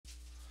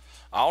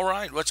All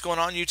right, what's going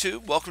on,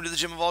 YouTube? Welcome to the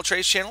Jim of All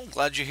Trades channel.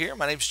 Glad you're here.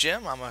 My name's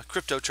Jim. I'm a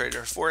crypto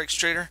trader, forex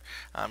trader.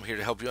 I'm here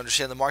to help you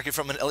understand the market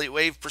from an Elliott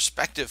wave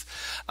perspective.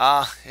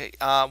 We're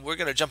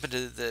going to jump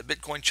into the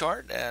Bitcoin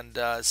chart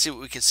and see what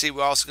we can see.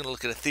 We're also going to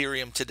look at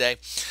Ethereum today.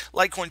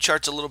 Litecoin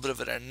chart's a little bit of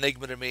an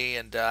enigma to me,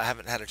 and I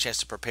haven't had a chance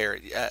to prepare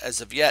it as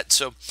of yet.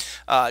 So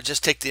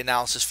just take the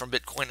analysis from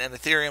Bitcoin and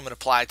Ethereum and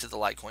apply it to the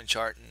Litecoin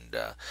chart,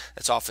 and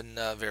that's often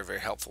very,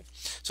 very helpful.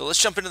 So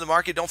let's jump into the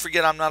market. Don't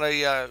forget, I'm not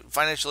a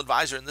financial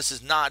advisor, and this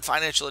is not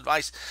financial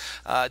advice.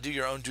 Do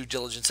your own due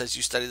diligence as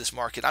you study this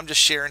market. I'm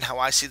just sharing how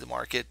I see the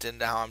market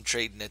and how I'm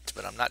trading it,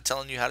 but I'm not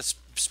telling you how to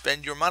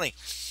spend your money.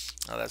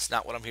 That's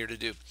not what I'm here to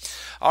do.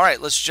 All right,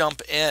 let's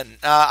jump in.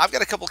 I've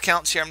got a couple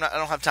counts here. I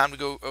don't have time to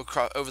go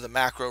over the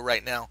macro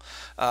right now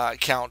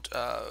count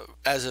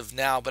as of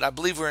now, but I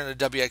believe we're in a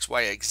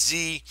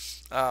WXYXZ,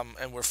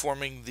 and we're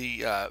forming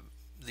the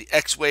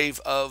X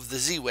wave of the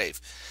Z wave.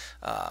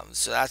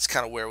 So that's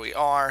kind of where we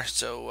are.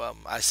 So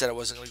I said I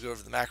wasn't going to go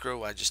over the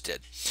macro. I just did.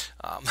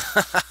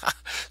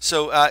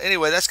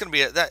 Anyway, that's going to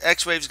be that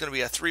X wave is going to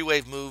be a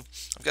three-wave move.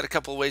 I've got a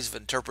couple of ways of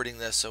interpreting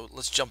this. So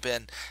let's jump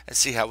in and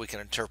see how we can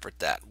interpret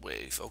that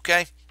wave.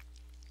 Okay.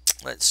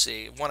 Let's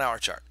see. 1 hour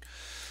chart.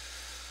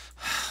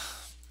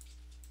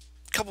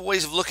 Couple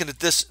ways of looking at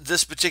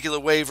this particular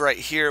wave right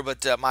here,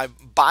 but my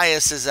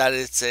bias is that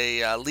it's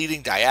a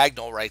leading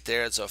diagonal right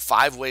there. It's a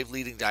 5-wave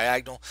leading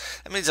diagonal.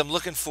 That means I'm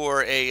looking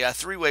for a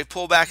 3-wave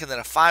pullback and then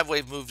a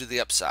 5-wave move to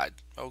the upside.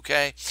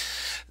 Okay,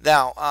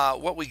 now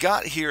what we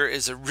got here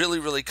is a really,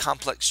 really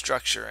complex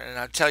structure, and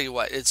I'll tell you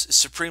what, it's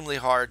supremely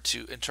hard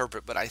to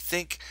interpret, but I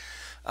think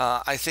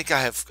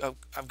I've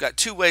got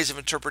two ways of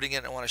interpreting it,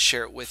 and I want to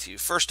share it with you.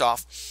 First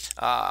off,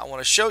 I want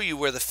to show you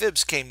where the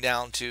fibs came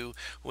down to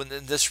when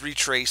this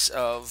retrace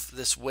of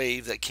this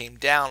wave that came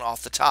down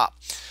off the top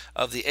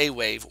of the A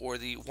wave or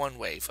the 1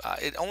 wave.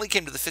 It only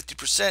came to the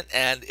 50%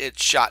 and it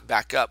shot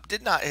back up.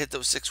 Did not hit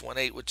those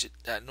 618, which it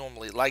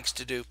normally likes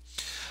to do.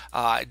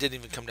 It didn't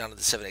even come down to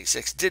the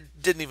 786.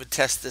 Didn't even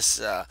test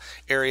this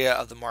area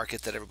of the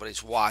market that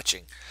everybody's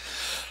watching.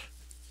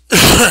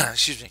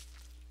 Excuse me.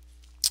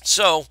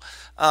 So,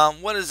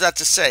 what is that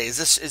to say? Is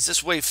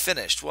this wave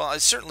finished? Well, it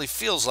certainly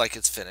feels like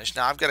it's finished.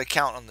 Now, I've got a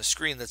count on the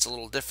screen that's a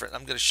little different.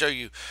 I'm going to show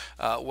you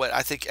what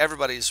I think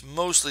everybody's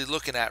mostly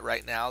looking at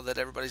right now, that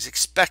everybody's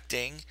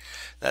expecting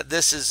that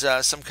this is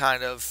some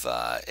kind of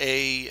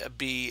A,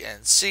 B,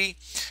 and C,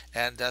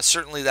 and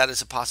certainly that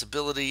is a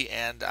possibility,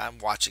 and I'm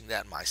watching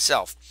that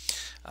myself.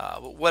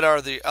 But what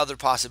are the other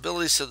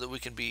possibilities so that we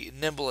can be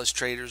nimble as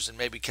traders and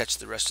maybe catch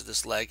the rest of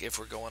this leg if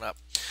we're going up?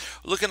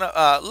 Looking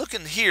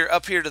here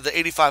up here to the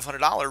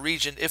 $8,500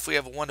 region, if we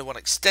have a 1-to-1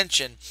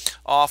 extension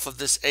off of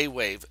this A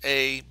wave,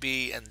 A,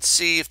 B, and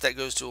C, if that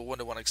goes to a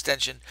 1-to-1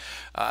 extension,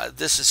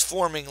 this is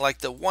forming like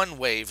the 1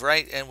 wave,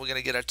 right? And we're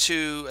going to get a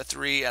 2, a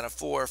 3, and a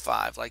 4,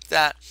 5 like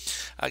that.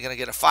 I'm going to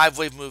get a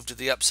 5-wave move to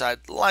the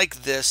upside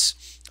like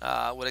this.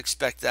 Would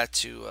expect that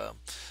to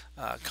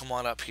come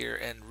on up here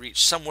and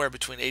reach somewhere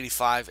between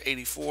 $85,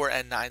 $84,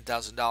 and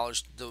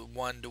 $9,000, the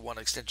 1-to-1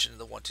 extension of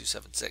the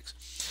 1276.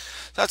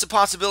 So that's a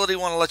possibility. I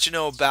want to let you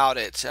know about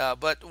it.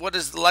 But what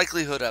is the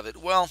likelihood of it?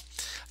 Well,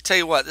 I tell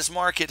you what, this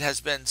market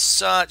has been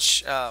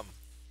such a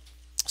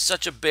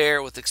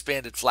bear with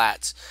expanded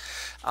flats.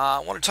 I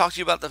want to talk to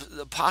you about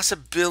the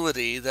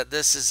possibility that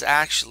this is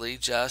actually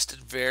just a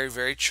very,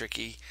 very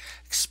tricky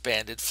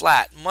expanded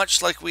flat,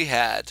 much like we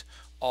had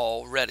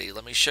already.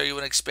 Let me show you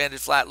what an expanded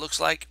flat looks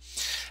like.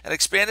 An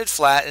expanded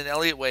flat in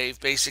Elliott wave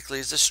basically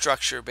is a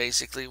structure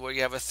basically where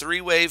you have a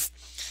 3-wave,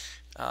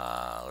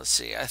 a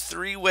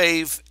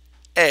 3-wave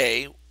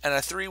A and a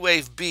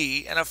 3-wave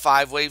B and a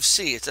 5-wave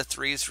C. It's a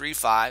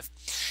 3-3-5.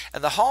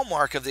 And the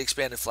hallmark of the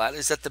expanded flat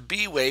is that the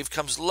B wave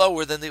comes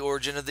lower than the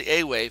origin of the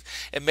A wave.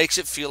 It makes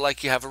it feel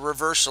like you have a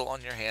reversal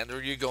on your hand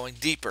or you're going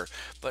deeper.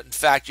 But in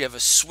fact, you have a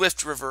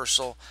swift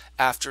reversal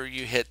after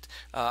you hit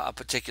a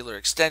particular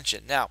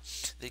extension. Now,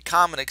 the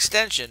common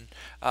extension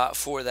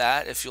for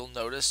that, if you'll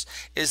notice,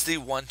 is the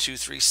 1, 2,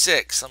 3,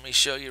 6. Let me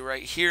show you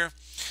right here.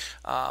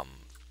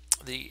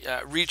 The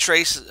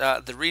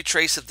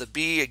retrace of the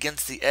B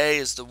against the A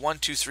is the 1,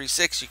 2, 3,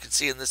 6. You can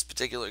see in this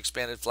particular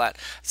expanded flat,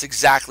 it's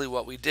exactly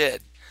what we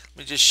did. Let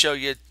me just show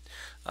you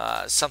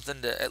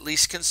something to at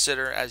least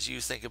consider as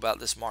you think about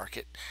this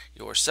market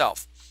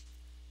yourself.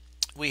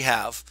 We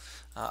have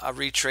a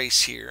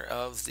retrace here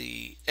of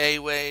the A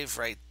wave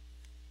right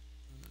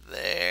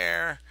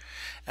there.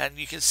 And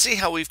you can see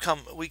how we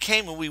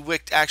came and we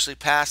wicked actually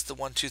past the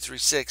 1, 2, 3,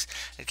 6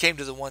 and came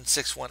to the 1,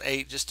 6, 1,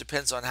 8. Just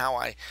depends on how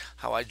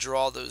I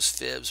draw those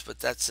fibs, but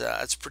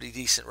that's pretty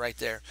decent right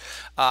there.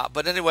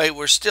 But anyway,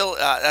 we're still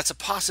that's a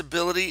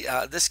possibility.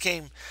 This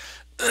came.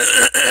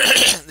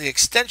 The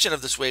extension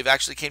of this wave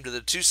actually came to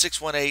the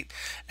 2618,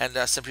 and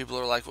some people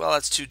are like, well,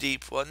 that's too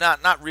deep. Well,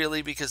 not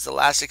really, because the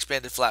last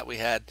expanded flat we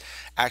had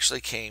actually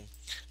came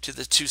to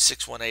the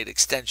 2618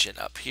 extension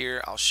up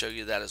here. I'll show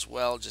you that as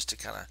well, just to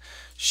kind of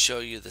show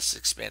you this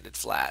expanded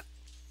flat.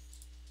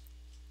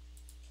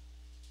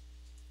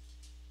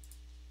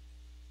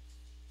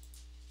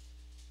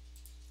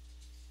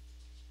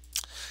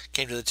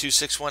 Came to the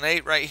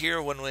 2618 right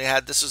here when we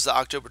had, this was the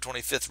October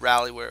 25th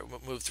rally where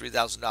it moved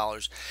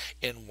 $3,000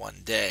 in one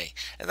day.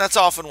 And that's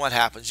often what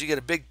happens. You get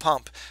a big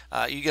pump,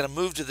 you get a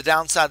move to the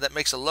downside that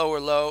makes a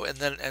lower low,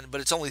 but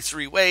it's only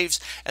 3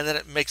 waves, and then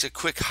it makes a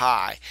quick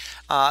high.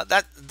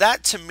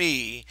 That to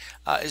me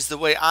is the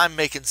way I'm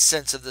making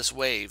sense of this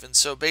wave. And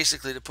so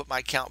basically, to put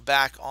my count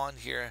back on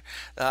here,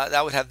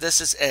 that would have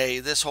this as A,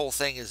 this whole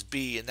thing is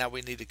B, and now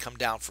we need to come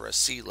down for a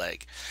C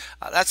leg.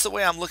 That's the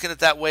way I'm looking at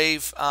that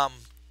wave.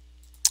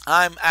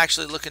 I'm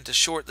actually looking to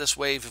short this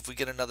wave if we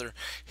get another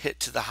hit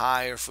to the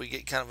high, or if we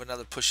get kind of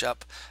another push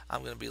up.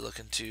 I'm going to be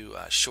looking to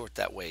short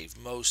that wave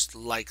most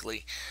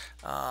likely.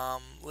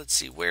 Let's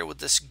see, where would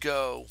this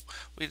go?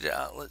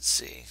 Let's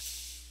see.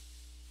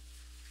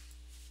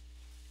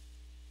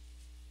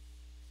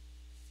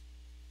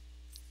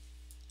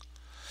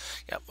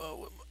 Yep.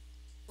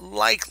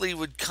 Likely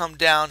would come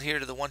down here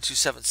to the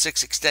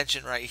 1276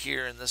 extension right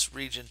here in this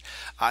region,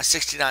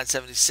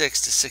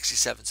 69.76 to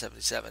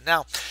 67.77.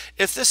 Now,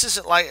 if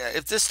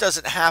this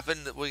doesn't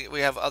happen,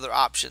 we have other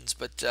options,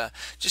 but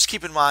just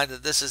keep in mind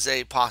that this is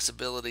a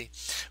possibility.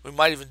 We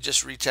might even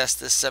just retest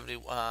this 70.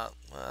 Well,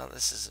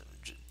 this isn't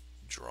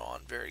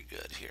drawn very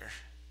good here.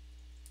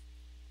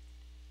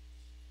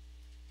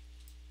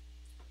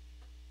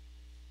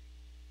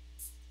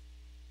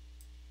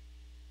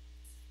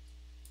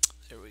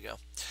 There we go.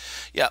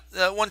 Yeah,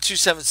 the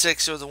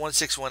 1276 or the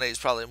 1618 is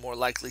probably a more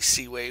likely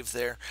C wave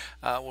there,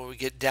 when we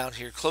get down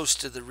here close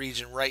to the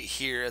region right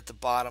here at the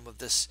bottom of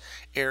this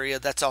area.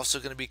 That's also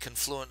going to be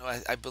confluent,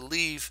 I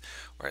believe,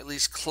 or at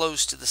least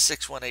close to the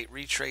 618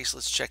 retrace.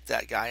 Let's check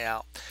that guy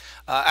out.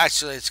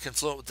 Actually, it's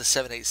confluent with the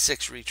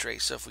 786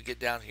 retrace, so if we get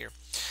down here.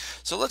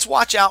 So let's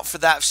watch out for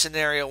that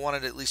scenario. I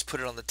wanted to at least put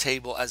it on the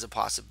table as a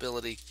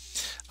possibility.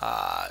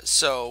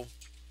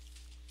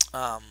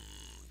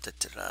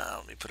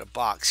 Let me put a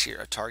box here,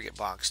 a target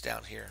box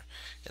down here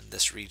in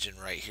this region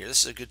right here.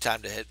 This is a good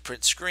time to hit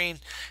print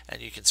screen,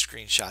 and you can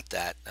screenshot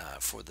that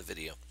for the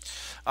video.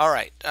 All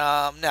right,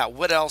 now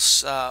what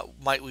else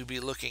might we be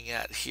looking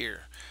at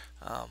here?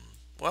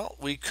 Well,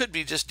 we could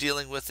be just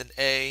dealing with an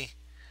A.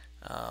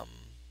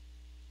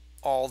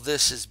 All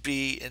this is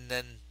B, and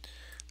then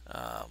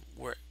let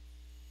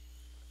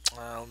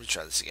me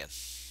try this again.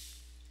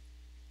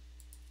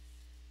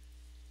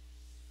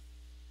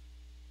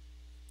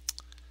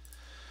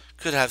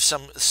 Could have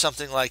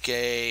something like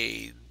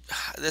a,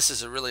 this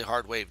is a really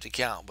hard wave to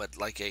count, but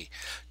like a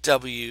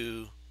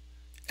W,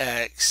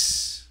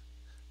 X,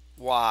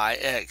 Y,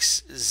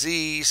 X,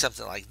 Z,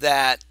 something like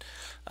that.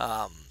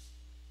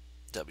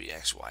 W,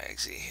 X, Y,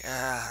 X, Z.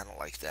 I don't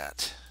like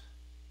that.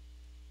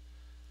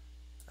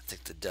 I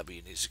think the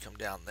W needs to come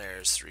down there.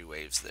 There's 3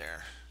 waves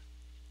there.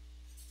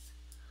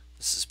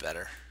 This is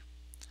better.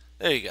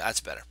 There you go. That's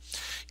better.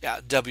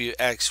 Yeah, W,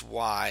 X,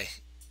 Y,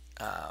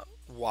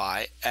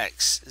 Y,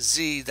 X,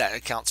 Z. That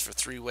accounts for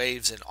 3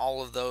 waves in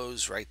all of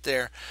those right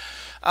there.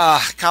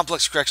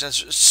 Complex correction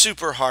is a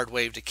super hard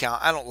wave to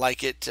count. I don't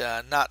like it.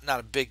 Not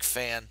a big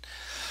fan.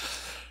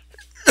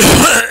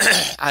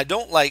 I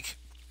don't like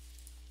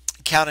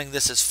counting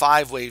this as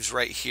 5 waves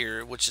right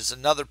here, which is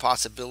another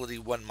possibility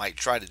one might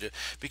try to do,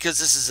 because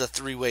this is a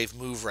 3-wave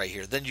move right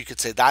here. Then you could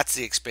say that's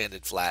the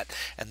expanded flat,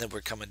 and then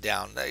we're coming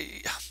down.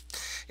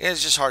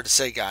 It's just hard to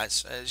say,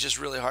 guys. It's just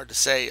really hard to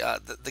say.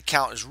 The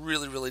count is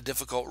really, really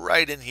difficult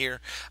right in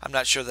here. I'm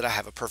not sure that I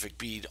have a perfect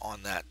bead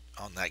on that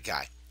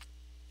guy.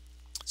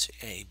 Let's see,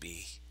 A,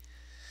 B,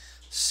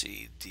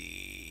 C,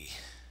 D,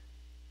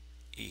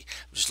 E.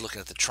 I'm just looking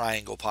at the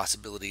triangle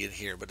possibility in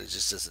here, but it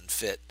just doesn't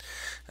fit.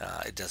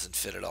 It doesn't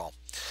fit at all.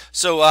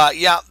 So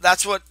yeah,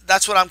 that's what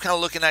I'm kind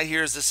of looking at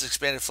here, is this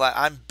expanded flat.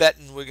 I'm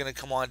betting we're going to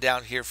come on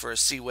down here for a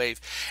C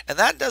wave, and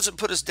that doesn't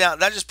put us down.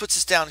 That just puts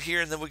us down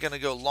here, and then we're going to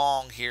go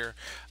long here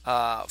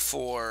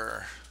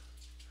for.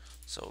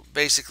 So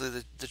basically,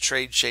 the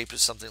trade shape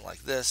is something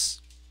like this.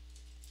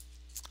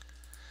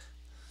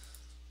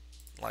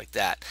 Like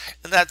that,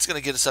 and that's going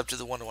to get us up to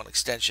the 1-to-1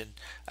 extension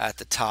at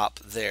the top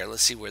there.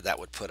 Let's see where that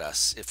would put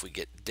us if we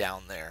get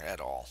down there at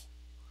all.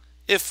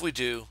 If we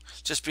do,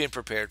 just being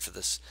prepared for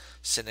this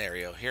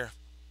scenario here.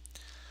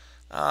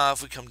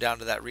 If we come down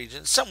to that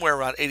region, somewhere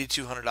around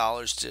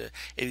 $8,200 to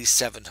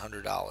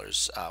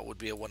 $8,700 would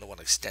be a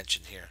 1-to-1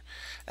 extension here,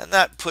 and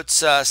that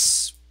puts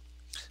us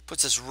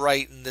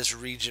right in this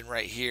region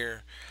right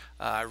here,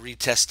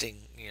 retesting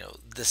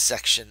this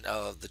section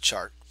of the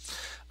chart.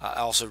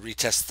 Also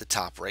retest the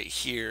top right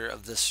here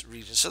of this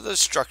region. So there's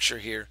structure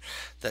here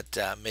that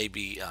may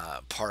be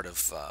part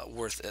of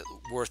worth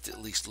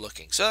at least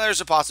looking. So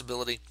there's a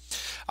possibility.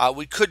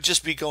 We could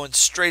just be going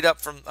straight up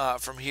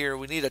from here.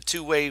 We need a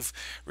 2-wave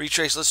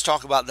retrace. Let's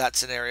talk about that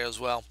scenario as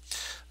well.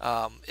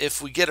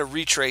 If we get a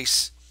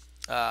retrace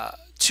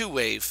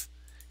 2-wave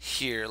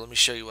here, let me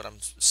show you what I'm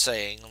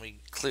saying. Let me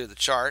clear the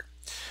chart.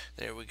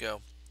 There we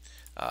go.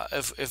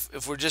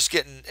 If we're just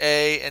getting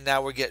A, and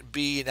now we're getting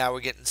B, and now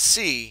we're getting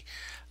C,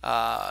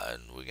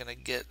 and we're going to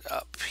get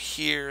up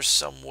here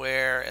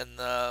somewhere in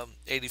the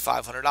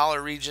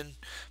 $8,500 region.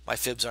 My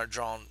fibs aren't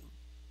drawn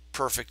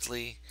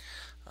perfectly.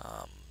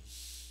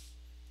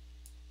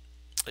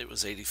 It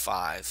was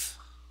 85.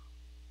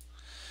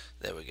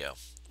 There we go.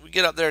 We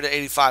get up there to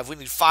 85. We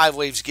need 5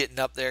 waves getting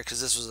up there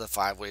because this was a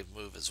 5-wave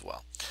move as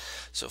well.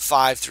 So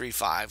 5, 3,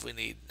 5. We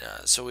need.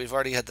 So we've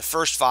already had the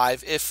first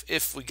 5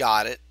 if we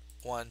got it.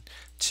 1,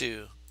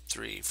 2,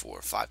 3,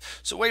 4, 5.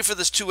 So wait for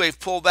this 2-wave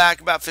pullback,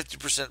 about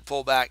 50%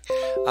 pullback,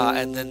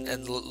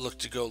 and look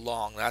to go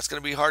long. That's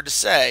going to be hard to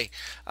say.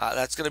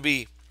 That's going to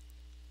be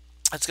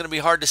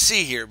hard to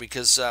see here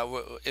because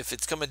if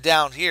it's coming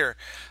down here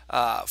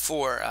to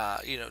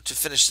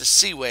finish the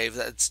C wave,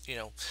 that's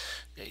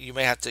you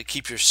may have to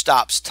keep your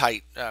stops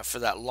tight for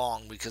that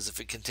long, because if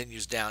it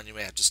continues down, you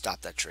may have to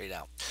stop that trade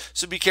out.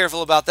 So be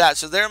careful about that.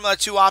 So there are my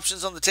 2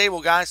 options on the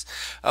table, guys.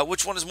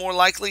 Which one is more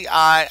likely?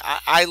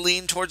 I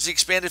lean towards the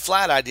expanded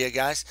flat idea,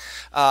 guys.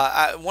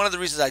 One of the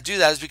reasons I do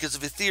that is because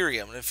of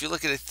Ethereum. And if you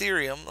look at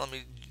Ethereum, let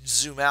me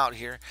zoom out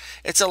here.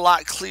 It's a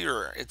lot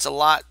clearer. It's a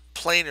lot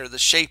plainer. The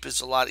shape is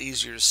a lot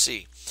easier to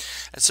see.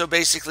 And so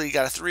basically you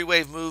got a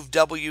 3-wave move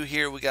W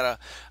here. We got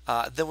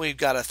then we've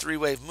got a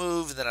 3-wave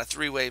move, and then a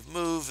 3-wave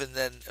move, and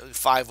then a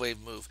 5-wave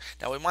move.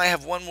 Now we might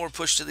have one more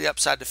push to the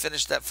upside to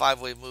finish that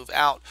 5-wave move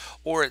out,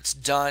 or it's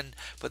done.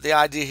 But the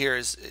idea here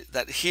is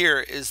that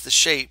here is the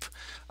shape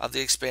of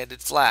the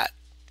expanded flat.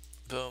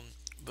 Boom,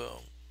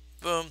 boom,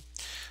 boom.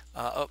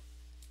 Oh,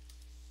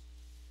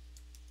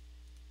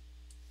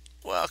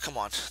 well, come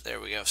on. There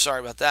we go.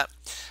 Sorry about that.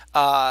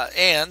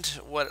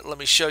 Let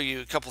me show you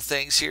a couple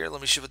things here.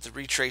 Let me show you the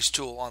retrace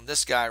tool on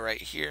this guy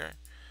right here.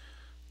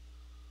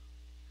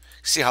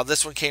 See how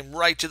this one came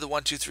right to the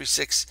 1, 2, 3,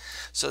 6.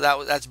 So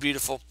that's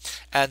beautiful.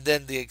 And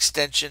then the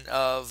extension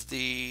of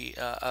the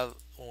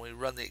when we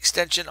run the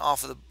extension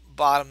off of the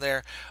bottom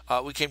there,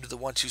 we came to the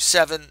 1, 2,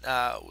 7.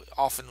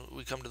 Often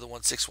we come to the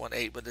 1, 6, 1,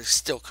 8, but it's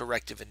still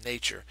corrective in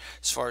nature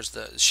as far as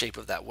the shape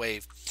of that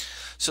wave.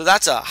 So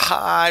that's a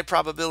high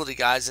probability,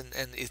 guys, and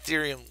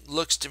Ethereum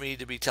looks to me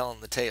to be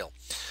telling the tale.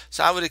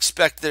 So I would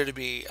expect there to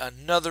be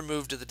another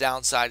move to the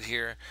downside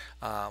here.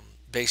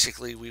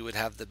 Basically, we would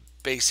have the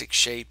basic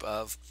shape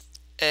of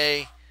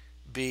A,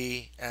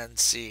 B, and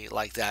C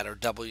like that, or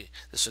W.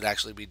 This would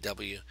actually be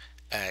W,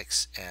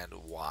 X, and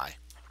Y.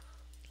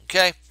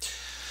 Okay.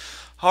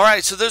 All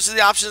right, so those are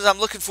the options I'm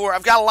looking for.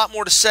 I've got a lot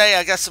more to say.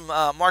 I got some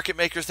market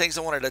maker things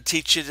I wanted to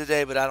teach you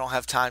today, but I don't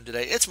have time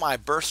today. It's my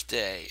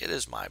birthday. It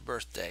is my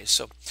birthday.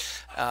 So,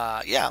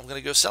 yeah, I'm going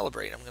to go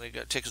celebrate. I'm going to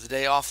go take the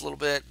day off a little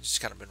bit.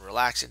 Just kind of been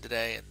relaxing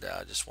today,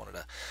 and just wanted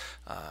to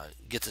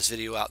get this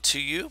video out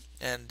to you.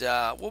 And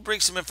we'll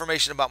bring some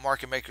information about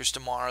market makers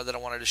tomorrow that I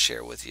wanted to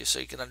share with you so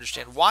you can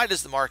understand why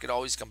does the market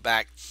always come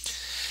back,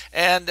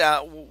 and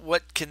how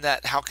can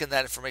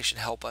that information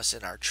help us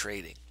in our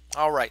trading.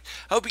 All right.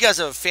 I hope you guys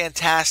have a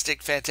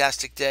fantastic,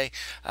 fantastic day.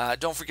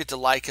 Don't forget to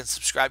like and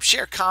subscribe.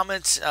 Share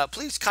comments.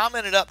 Please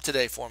comment it up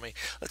today for me.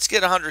 Let's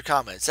get 100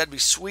 comments. That'd be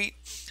sweet,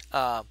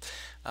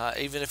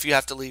 even if you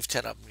have to leave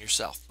 10 of them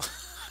yourself.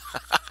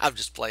 I'm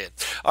just playing.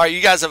 All right.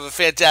 You guys have a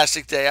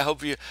fantastic day. I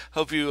hope you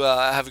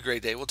have a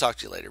great day. We'll talk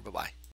to you later. Bye-bye.